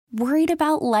Worried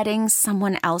about letting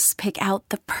someone else pick out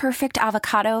the perfect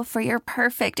avocado for your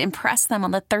perfect impress them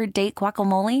on the third date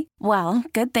guacamole? Well,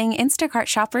 good thing Instacart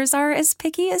shoppers are as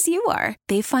picky as you are.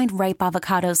 They find ripe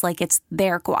avocados like it's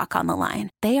their guac on the line.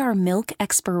 They are milk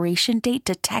expiration date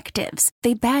detectives.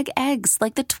 They bag eggs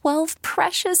like the 12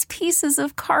 precious pieces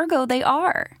of cargo they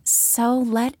are. So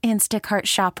let Instacart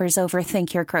shoppers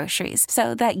overthink your groceries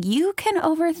so that you can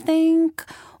overthink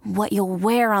what you'll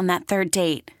wear on that third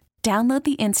date. Download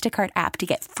the Instacart app to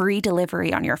get free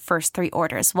delivery on your first 3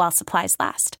 orders while supplies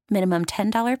last. Minimum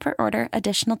 $10 per order.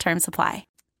 Additional terms apply.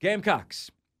 Gamecocks,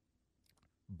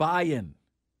 buy-in.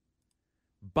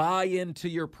 Buy-in to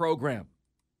your program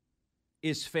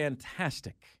is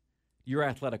fantastic, your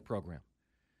athletic program.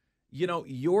 You know,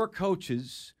 your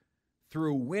coaches,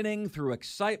 through winning, through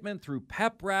excitement, through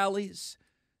pep rallies,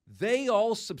 they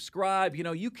all subscribe. You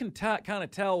know, you can kind of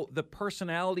tell the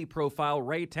personality profile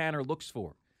Ray Tanner looks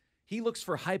for. He looks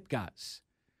for hype guys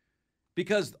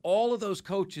because all of those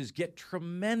coaches get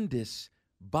tremendous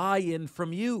buy-in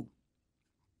from you.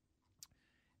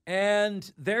 And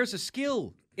there's a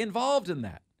skill involved in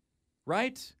that,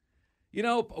 right? You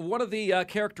know, one of the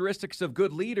characteristics of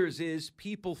good leaders is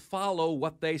people follow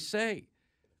what they say.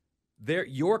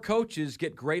 Your coaches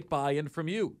get great buy-in from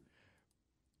you.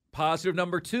 Positive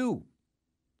number 2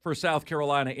 for South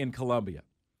Carolina in Columbia.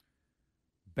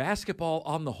 Basketball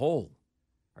on the whole.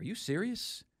 Are you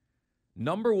serious?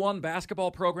 Number 1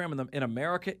 basketball program in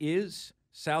America is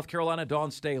South Carolina Dawn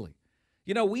Staley.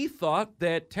 You know, we thought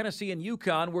that Tennessee and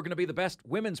UConn were going to be the best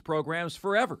women's programs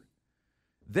forever.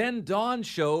 Then Dawn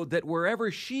showed that wherever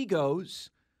she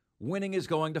goes, winning is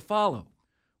going to follow,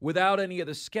 without any of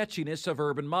the sketchiness of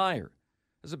Urban Meyer.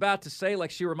 I was about to say,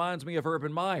 like, she reminds me of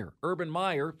Urban Meyer. Urban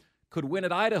Meyer could win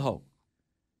at Idaho.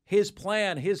 His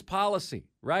plan, his policy,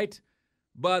 right?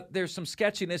 But there's some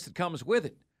sketchiness that comes with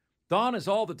it. Dawn is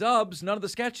all the dubs, none of the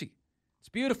sketchy. It's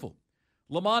beautiful.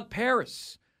 Lamont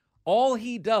Paris, all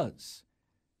he does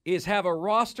is have a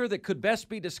roster that could best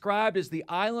be described as the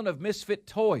island of misfit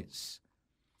toys.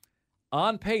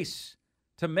 On pace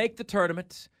to make the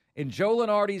tournament. In Joe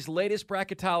Lunardi's latest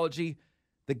bracketology,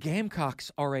 the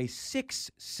Gamecocks are a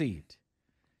 6 seed.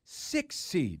 6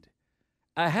 seed.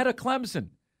 Ahead of Clemson,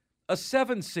 a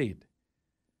 7 seed.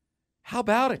 How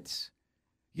about it?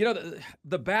 You know,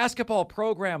 the basketball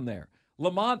program there,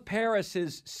 Lamont Paris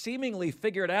has seemingly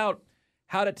figured out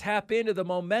how to tap into the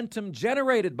momentum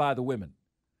generated by the women.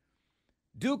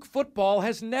 Duke football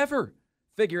has never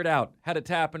figured out how to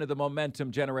tap into the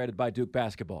momentum generated by Duke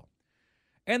basketball.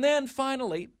 And then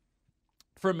finally,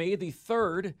 for me, the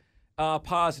third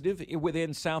positive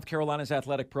within South Carolina's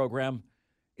athletic program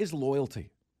is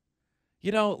loyalty.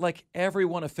 You know, like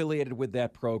everyone affiliated with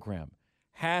that program.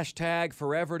 Hashtag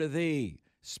forever to thee.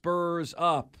 Spurs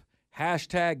up.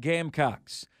 Hashtag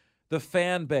Gamecocks. The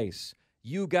fan base.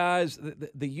 You guys,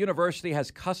 the university has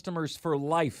customers for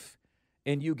life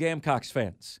in you Gamecocks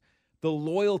fans. The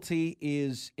loyalty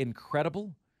is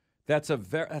incredible. That's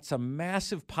a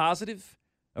massive positive,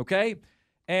 okay?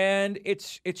 And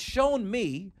it's shown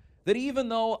me that even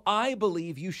though I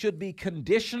believe you should be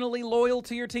conditionally loyal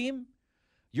to your team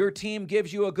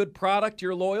gives you a good product,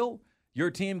 you're loyal. Your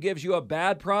team gives you a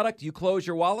bad product, you close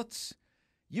your wallets.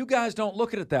 You guys don't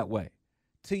look at it that way.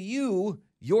 To you,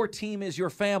 your team is your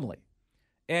family,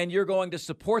 and you're going to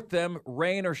support them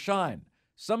rain or shine.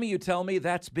 Some of you tell me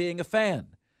that's being a fan.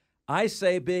 I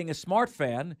say being a smart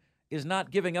fan is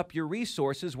not giving up your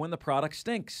resources when the product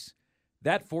stinks.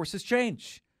 That forces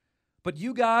change. But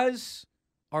you guys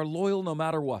are loyal no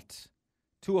matter what,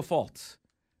 to a fault.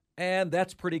 And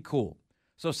that's pretty cool.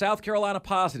 So South Carolina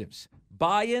positives,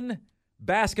 buy-in,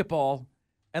 basketball,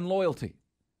 and loyalty.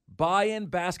 Buy-in,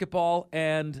 basketball,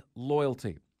 and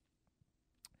loyalty.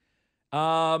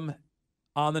 On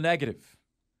the negative,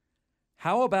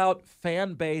 how about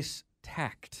fan base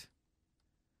tact?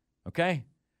 Okay?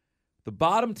 The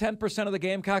bottom 10% of the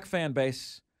Gamecock fan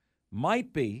base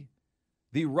might be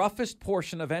the roughest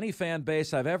portion of any fan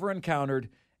base I've ever encountered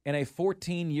in a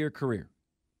 14-year career.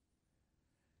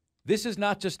 This is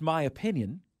not just my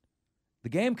opinion. The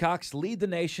Gamecocks lead the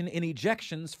nation in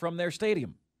ejections from their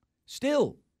stadium.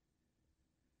 Still.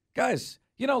 Guys,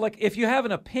 you know, like if you have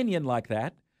an opinion like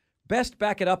that, best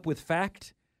back it up with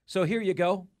fact. So here you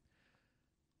go.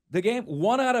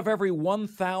 One out of every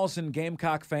 1,000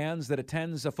 Gamecock fans that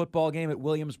attends a football game at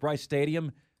Williams-Brice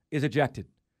Stadium is ejected.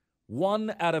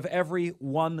 1 out of every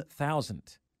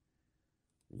 1,000.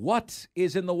 What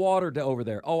is in the water over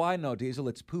there? Oh, I know, Diesel.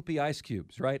 It's poopy ice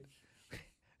cubes, right?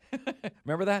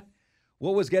 Remember that?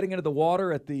 What was getting into the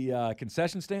water at the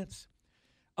concession stands?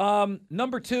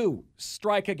 Number 2,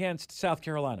 strike against South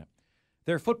Carolina.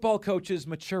 their football coach's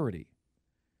maturity.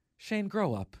 Shane,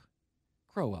 grow up.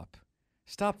 Grow up.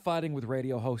 Stop fighting with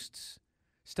radio hosts.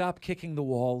 Stop kicking the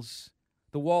walls.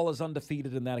 The wall is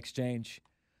undefeated in that exchange.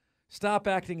 Stop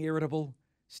acting irritable.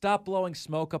 Stop blowing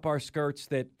smoke up our skirts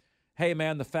that, hey,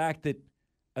 man, the fact that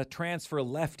a transfer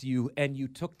left you and you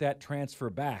took that transfer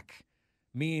back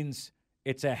means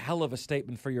it's a hell of a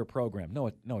statement for your program. No,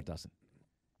 it doesn't.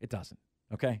 It doesn't,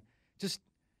 okay? Just,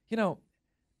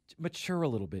 mature a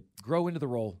little bit. Grow into the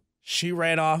role. She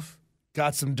ran off,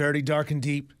 got some dirty, dark, and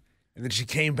deep, and then she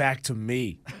came back to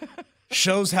me.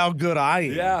 Shows how good I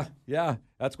am. Yeah,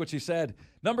 that's what she said.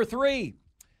 Number 3,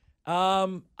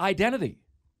 identity.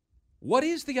 What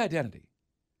is the identity?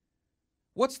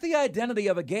 What's the identity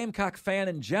of a Gamecock fan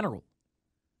in general?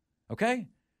 Okay?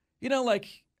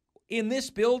 In this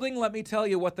building, let me tell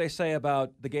you what they say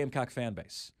about the Gamecock fan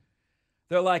base.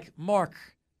 They're like, Mark,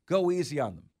 go easy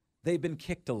on them. They've been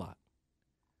kicked a lot.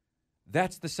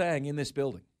 That's the saying in this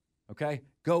building, okay?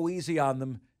 Go easy on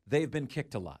them. They've been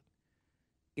kicked a lot.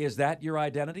 Is that your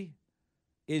identity?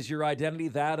 Is your identity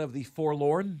that of the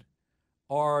forlorn?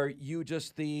 Are you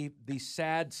just the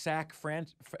sad sack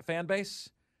fan base?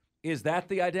 Is that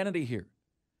the identity here?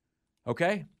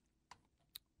 Okay?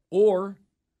 Or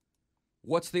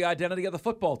what's the identity of the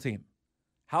football team?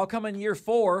 How come in year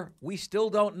 4 we still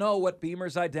don't know what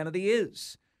Beamer's identity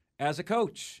is as a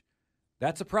coach?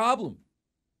 That's a problem.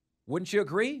 Wouldn't you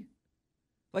agree?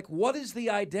 What is the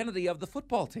identity of the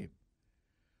football team?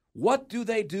 What do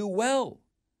they do well?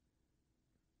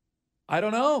 I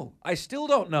don't know. I still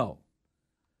don't know.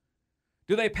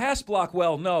 Do they pass block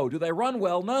well? No. Do they run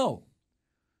well? No.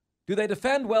 Do they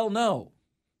defend well? No.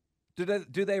 Do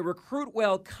they recruit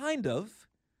well? Kind of.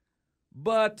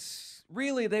 But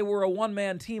really, they were a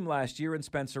one-man team last year in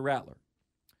Spencer Rattler.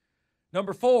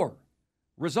 Number 4,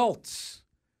 results.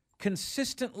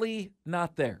 Consistently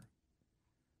not there.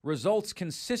 Results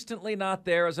consistently not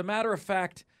there. As a matter of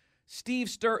fact, Steve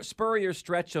Spurrier's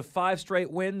stretch of 5 straight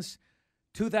wins,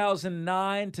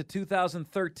 2009 to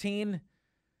 2013.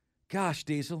 Gosh,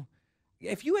 Diesel.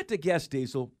 If you had to guess,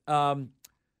 Diesel,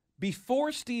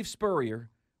 before Steve Spurrier,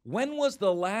 when was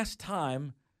the last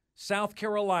time South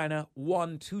Carolina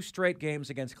won 2 straight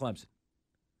games against Clemson?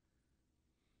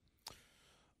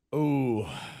 Oh,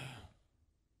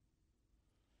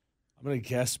 I'm going to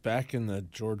guess back in the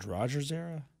George Rogers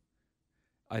era.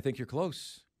 I think you're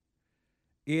close.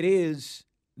 It is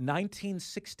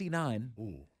 1969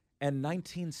 and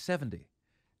 1970.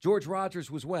 George Rogers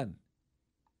was when?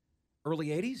 Early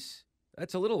 80s?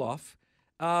 That's a little off.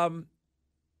 But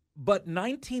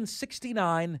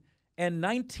 1969 and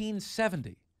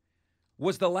 1970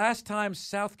 was the last time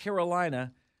South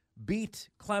Carolina beat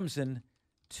Clemson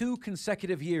 2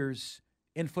 consecutive years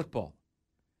in football.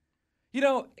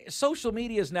 Social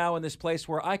media is now in this place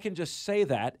where I can just say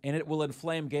that and it will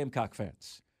inflame Gamecock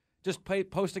fans. Just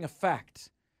posting a fact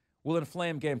will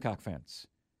inflame Gamecock fans.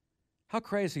 How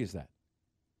crazy is that?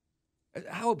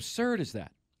 How absurd is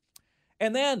that?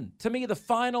 And then, to me, the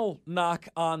final knock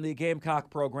on the Gamecock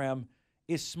program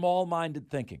is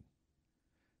small-minded thinking.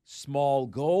 Small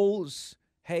goals.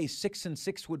 Hey,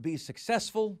 6-6 would be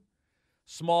successful.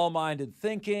 Small-minded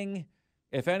thinking.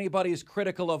 If anybody is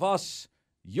critical of us,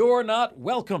 you're not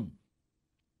welcome.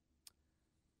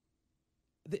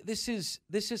 This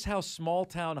is how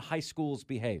small-town high schools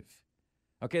behave.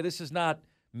 Okay, this is not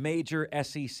major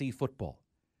SEC football.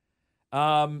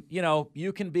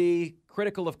 You can be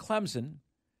critical of Clemson,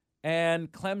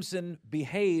 and Clemson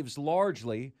behaves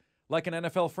largely like an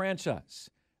NFL franchise.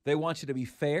 They want you to be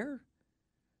fair.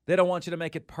 They don't want you to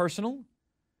make it personal.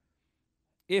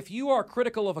 If you are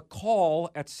critical of a call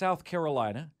at South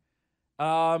Carolina,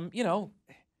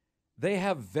 they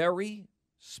have very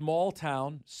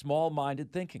small-town,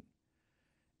 small-minded thinking.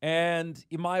 And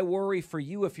my worry for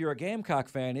you, if you're a Gamecock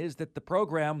fan, is that the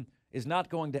program is not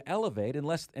going to elevate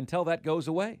until that goes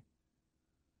away.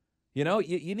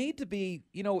 You need to be,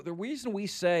 the reason we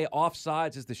say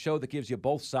Offsides is the show that gives you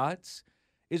both sides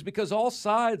is because all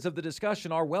sides of the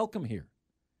discussion are welcome here.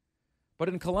 But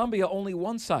in Columbia, only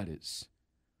one side is.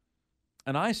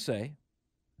 And I say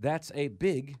that's a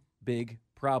big, big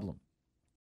problem.